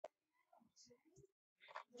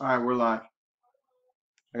All right, we're live.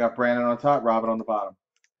 I got Brandon on top, Robin on the bottom.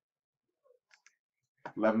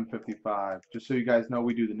 11:55. Just so you guys know,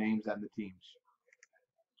 we do the names and the teams.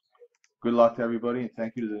 Good luck to everybody, and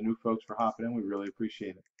thank you to the new folks for hopping in. We really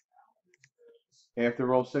appreciate it. After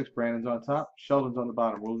roll 6, Brandon's on top, Sheldon's on the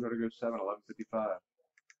bottom. Rules ready to go 7, 11:55.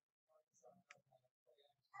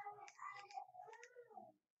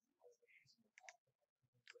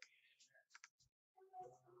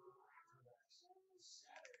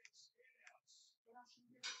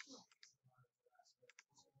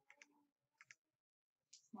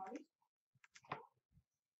 Smarty?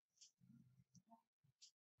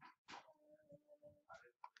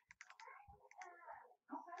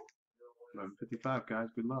 11:55, guys.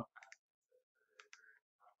 Good luck.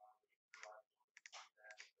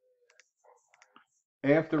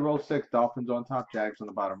 After roll 6, Dolphins on top, Jags on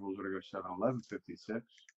the bottom. Rules ready to go 7, 11:56.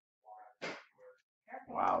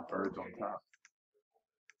 Wow, Birds on top.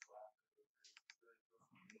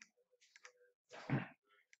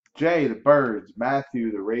 Jay, the Birds.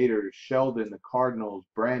 Matthew, the Raiders. Sheldon, the Cardinals.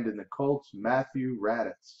 Brandon, the Colts. Matthew,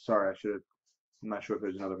 Raditz. Sorry, I'm not sure if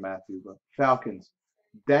there's another Matthew, but Falcons.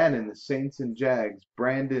 Dannon, the Saints and Jags.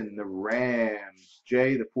 Brandon, the Rams.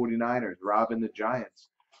 Jay, the 49ers. Robin, the Giants.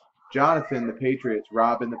 Jonathan, the Patriots.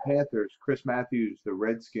 Robin, the Panthers. Chris Matthews, the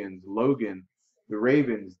Redskins. Logan, the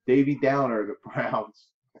Ravens. Davey Downer, the Browns.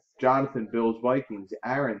 Jonathan, Bills, Vikings.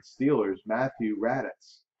 Aaron, Steelers. Matthew,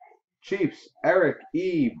 Raditz. Chiefs, Eric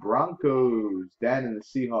E. Broncos, Dan and the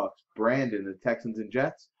Seahawks, Brandon, the Texans and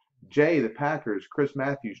Jets, Jay, the Packers, Chris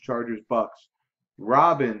Matthews, Chargers, Bucks,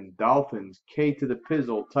 Robin, Dolphins, K to the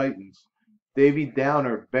Pizzle, Titans, Davey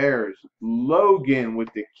Downer, Bears, Logan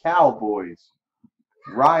with the Cowboys,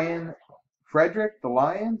 Ryan, Frederick, the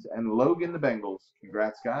Lions, and Logan, the Bengals.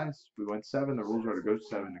 Congrats, guys. We went 7. The rules are to go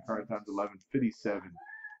 7. The current time's 11:57.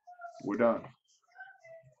 We're done.